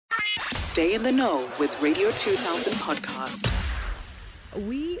Stay in the know with Radio 2000 podcast.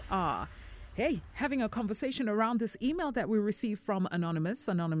 We are having a conversation around this email that we received from Anonymous.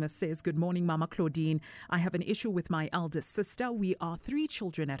 Anonymous says, "Good morning, Mme Claudine. I have an issue with my eldest sister. We are 3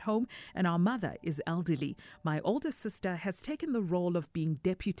 children at home and our mother is elderly. My older sister has taken the role of being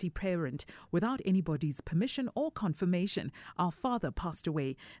deputy parent without anybody's permission or confirmation. Our father passed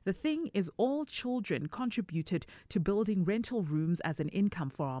away. The thing is, all children contributed to building rental rooms as an income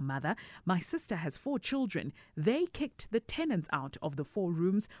for our mother. My sister has 4 children. They kicked the tenants out of the 4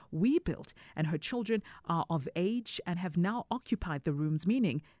 rooms we built, and her children are of age and have now occupied the rooms,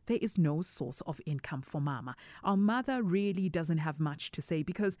 meaning there is no source of income for Mama. Our mother really doesn't have much to say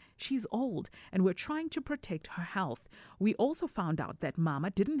because she's old and we're trying to protect her health. We also found out that Mama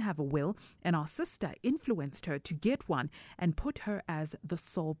didn't have a will and our sister influenced her to get one and put her as the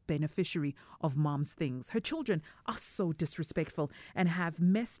sole beneficiary of Mom's things. Her children are so disrespectful and have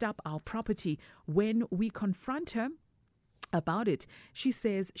messed up our property. When we confront her about it, she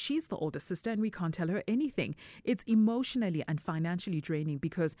says she's the older sister and we can't tell her anything. It's emotionally and financially draining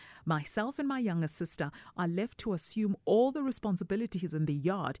because myself and my younger sister are left to assume all the responsibilities in the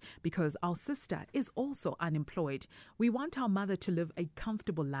yard because our sister is also unemployed. We want our mother to live a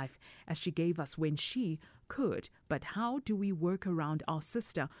comfortable life as she gave us when she could, but how do we work around our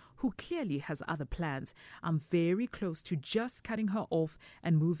sister who clearly has other plans? I'm very close to just cutting her off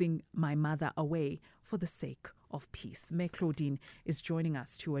and moving my mother away for the sake of peace." Mme Claudine is joining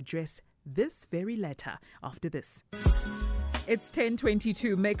us to address this very letter after this. It's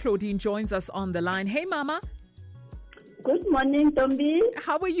 10:22. Mme Claudine joins us on the line. Hey, Mama. Good morning, Tombi.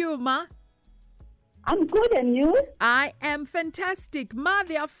 How are you, Ma? I'm good, and you? I am fantastic. Ma,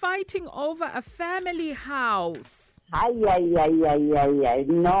 they are fighting over a family house. Ay.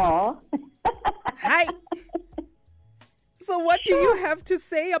 No. Hi. So what do you have to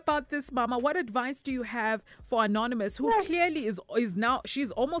say about this, Mama? What advice do you have for Anonymous, who clearly is now,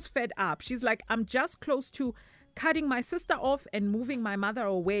 she's almost fed up. She's like, I'm just close to cutting my sister off and moving my mother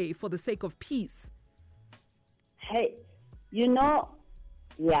away for the sake of peace. Hey,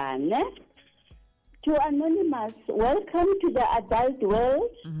 to Anonymous, welcome to the adult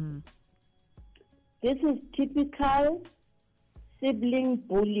world. Mm-hmm. This is typical sibling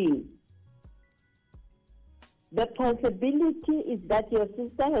bullying. The possibility is that your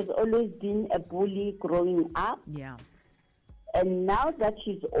sister has always been a bully growing up. Yeah. And now that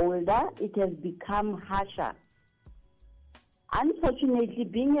she's older, it has become harsher. Unfortunately,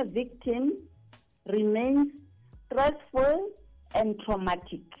 being a victim remains stressful and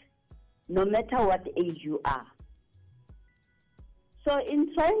traumatic, no matter what age you are. So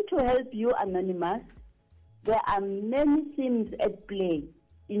in trying to help you, Anonymous, there are many themes at play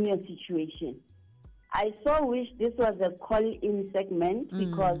in your situation. I so wish this was a call-in segment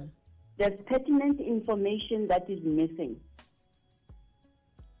because there's pertinent information that is missing.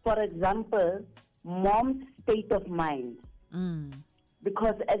 For example, Mom's state of mind.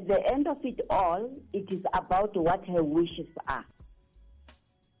 Because at the end of it all, it is about what her wishes are.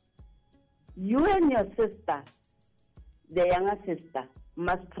 You and your sister, the younger sister,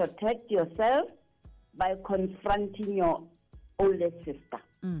 must protect yourself by confronting your older sister.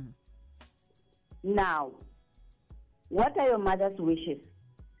 Now, what are your mother's wishes?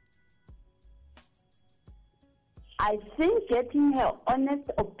 I think getting her honest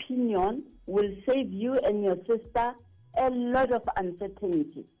opinion will save you and your sister a lot of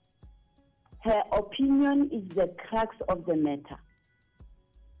uncertainty. Her opinion is the crux of the matter.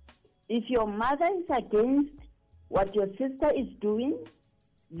 If your mother is against what your sister is doing,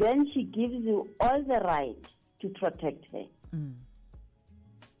 then she gives you all the right to protect her.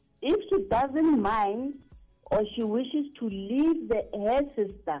 If she doesn't mind or she wishes to leave your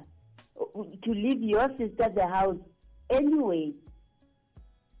sister the house anyway,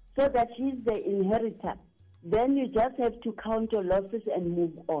 so that she's the inheritor, then you just have to count your losses and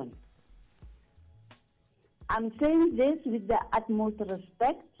move on. I'm saying this with the utmost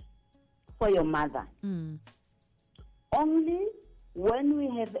respect for your mother. Only when we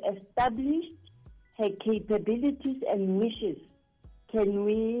have established her capabilities and wishes can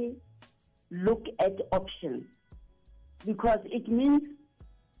we look at options, because it means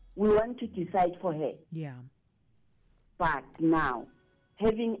we want to decide for her. Yeah. But now,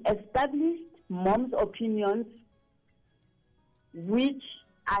 having established Mom's opinions, which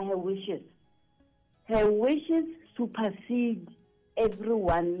are her wishes supersede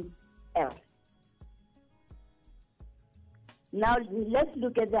everyone else. Now, let's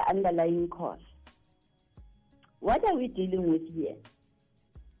look at the underlying cause. What are we dealing with here?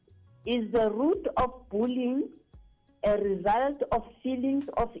 Is the root of bullying a result of feelings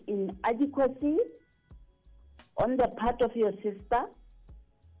of inadequacy on the part of your sister?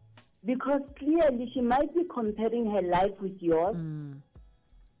 Because clearly she might be comparing her life with yours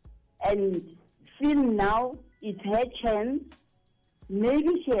and feel now it's her chance.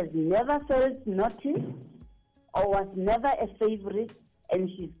 Maybe she has never felt noticed or was never a favorite and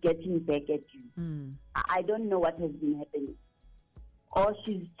she's getting back at you. I don't know what has been happening. Or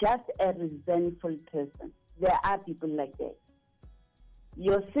she's just a resentful person. There are people like that.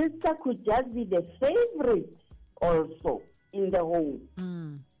 Your sister could just be the favorite also in the home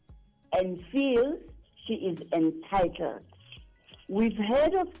and feels she is entitled. We've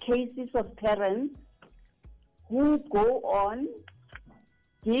heard of cases of parents who go on,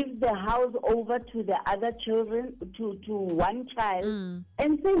 give the house over to the other children, to one child,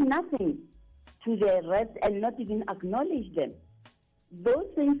 and say nothing to the rest and not even acknowledge them. Those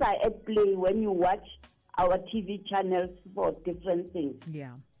things are at play when you watch our TV channels for different things.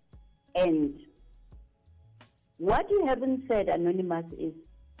 Yeah. And what you haven't said, Anonymous, is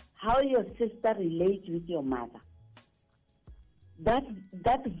how your sister relates with your mother. That's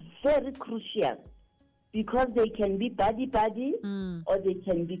very crucial, because they can be buddy-buddy or they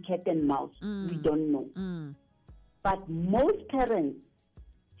can be cat and mouse. We don't know. But most parents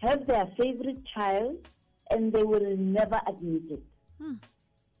have their favorite child and they will never admit it.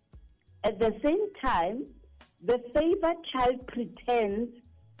 At the same time, the favored child pretends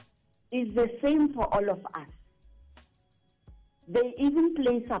is the same for all of us. They even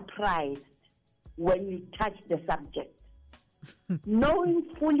play surprised when you touch the subject, knowing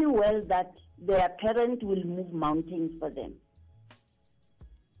fully well that their parent will move mountains for them.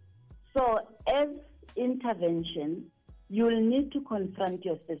 So as intervention, you will need to confront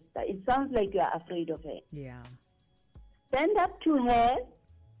your sister. It sounds like you are afraid of her. Yeah. Stand up to her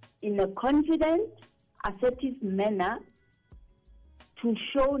in a confident, assertive manner to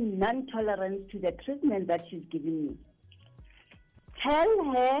show non-tolerance to the treatment that she's giving you.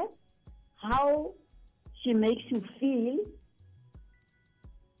 Tell her how she makes you feel,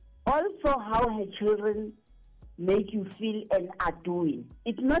 also how her children make you feel and are doing.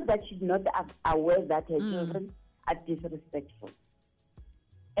 It's not that she's not aware that her children are disrespectful.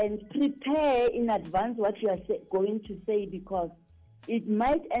 And prepare in advance what you are going to say, because it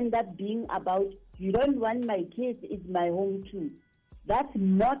might end up being about, you don't want my kids, it's my home too. That's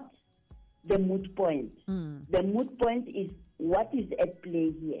not the moot point. The moot point is what is at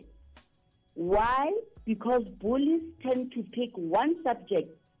play here. Why? Because bullies tend to pick one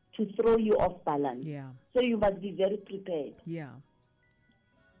subject to throw you off balance. Yeah. So you must be very prepared. Yeah.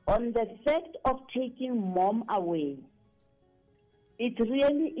 On the fact of taking mom away, it's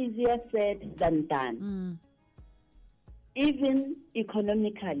really easier said than done, even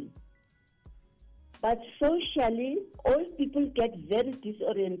economically. But socially, all people get very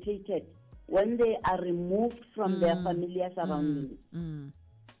disorientated when they are removed from their familiar surroundings.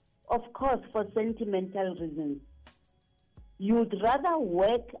 Of course, for sentimental reasons. You'd rather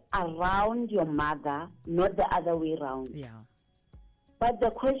work around your mother, not the other way around. Yeah. But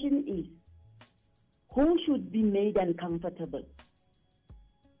the question is, who should be made uncomfortable?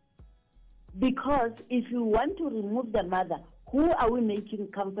 Because if you want to remove the mother, who are we making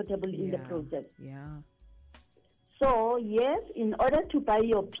comfortable in the process? Yeah. So, yes, in order to buy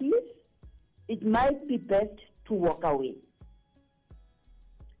your peace, it might be best to walk away.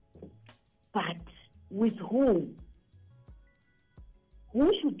 But with whom?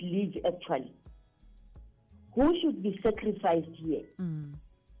 Who should leave actually? Who should be sacrificed here?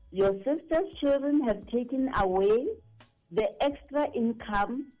 Your sister's children have taken away the extra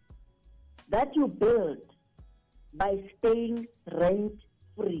income that you build by staying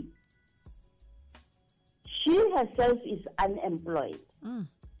rent-free. She herself is unemployed.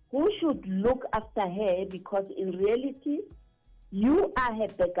 Who should look after her? Because in reality, you are her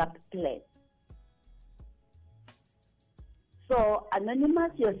backup plan. So,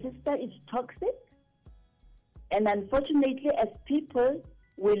 Anonymous, your sister is toxic. And unfortunately, as people,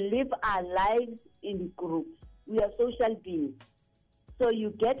 we live our lives in groups. We are social beings. So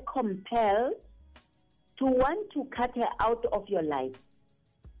you get compelled to want to cut her out of your life.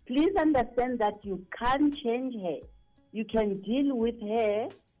 Please understand that you can't change her. You can deal with her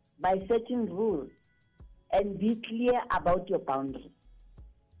by setting rules and be clear about your boundaries.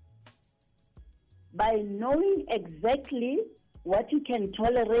 By knowing exactly what you can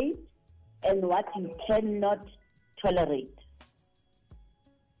tolerate and what you cannot tolerate.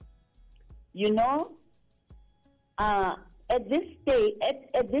 You know, at this stage,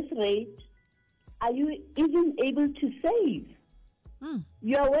 at this rate, are you even able to save?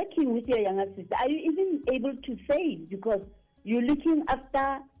 You are working with your younger sister. Are you even able to save? Because you're looking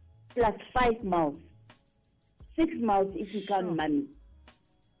after +5 mouths, 6 mouths if you count money.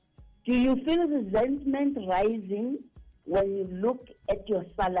 Do you feel resentment rising when you look at your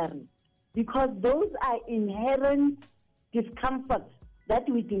salary? Because those are inherent discomforts that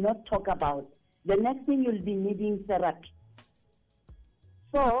we do not talk about. The next thing you'll be needing therapy.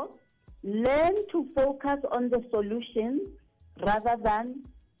 So learn to focus on the solution rather than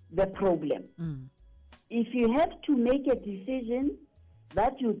the problem. If you have to make a decision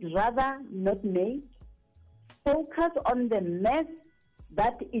that you'd rather not make, focus on the mess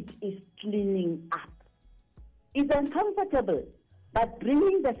that it is cleaning up. It's uncomfortable, but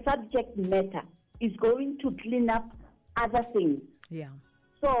bringing the subject matter is going to clean up other things. Yeah.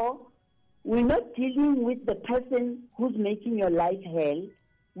 So we're not dealing with the person who's making your life hell.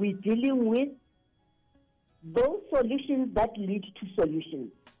 We're dealing with those solutions that lead to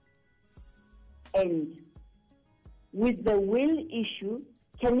solutions. And with the will issue,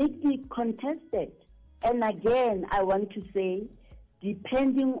 can it be contested? And again, I want to say,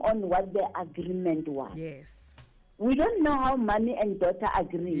 depending on what the agreement was. Yes. We don't know how mommy and daughter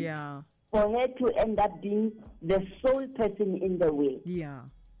agree for her to end up being the sole person in the will. Yeah.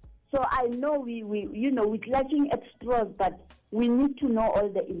 So I know we're clutching at straws, but we need to know all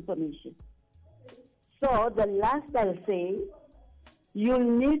the information. So the last I'll say,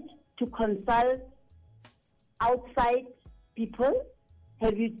 you'll need to consult outside people.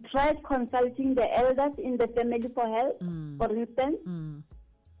 Have you tried consulting the elders in the family for help, for instance?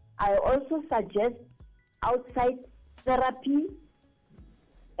 I also suggest outside therapy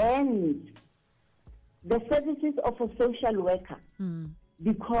and the services of a social worker,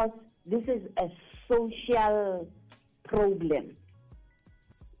 because this is a social problem.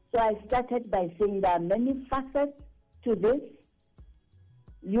 So I started by saying there are many facets to this.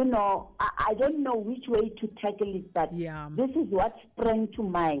 You know, I don't know which way to tackle it, but this is what sprang to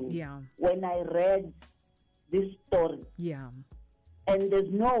mind when I read this story. Yeah. And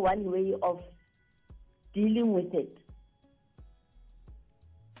there's no one way of dealing with it.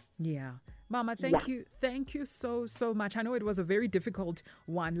 Yeah. Mama, thank you so much. I know it was a very difficult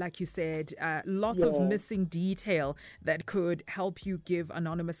one, like you said, lots of missing detail that could help you give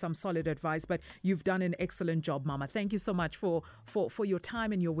Anonymous some solid advice, but you've done an excellent job, Mama. Thank you so much for your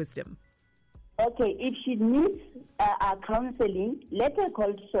time and your wisdom. Okay, if she needs counseling, let her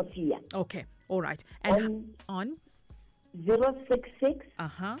call Sophia. Okay, all right. And on 066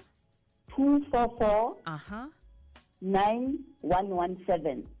 244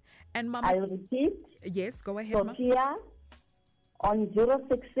 9117. And Mama, I'll repeat. Yes, go ahead, Sophia on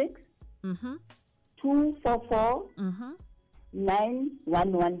 066 244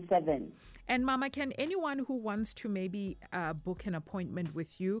 9117. And Mama, can anyone who wants to maybe book an appointment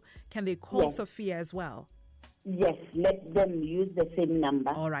with you, can they call Sophia as well? Yes, let them use the same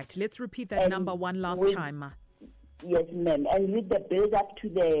number. All right, let's repeat that number one last time, Ma. Yes, ma'am. And with the build-up to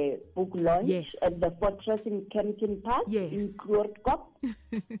the book launch at the Fortress in Kempton Park in Krugerkop.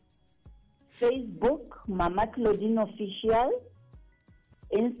 Facebook, Mme Claudine Official.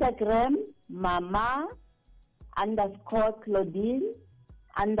 Instagram,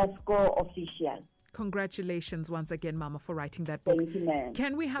 Mama_Claudine_official. Congratulations once again, Mama, for writing that book. Thank you, ma'am.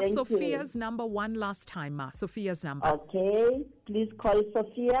 Can we have Sophia's number one last time, Ma? Sophia's number. Okay. Please call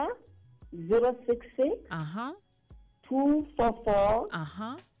Sophia 066 244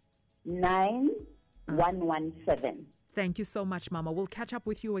 9117. Thank you so much, Mama. We'll catch up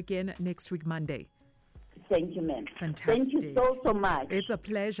with you again next week, Monday. Thank you, ma'am. Fantastic. Thank you so much. It's a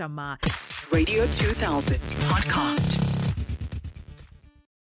pleasure, Ma. Radio 2000 podcast.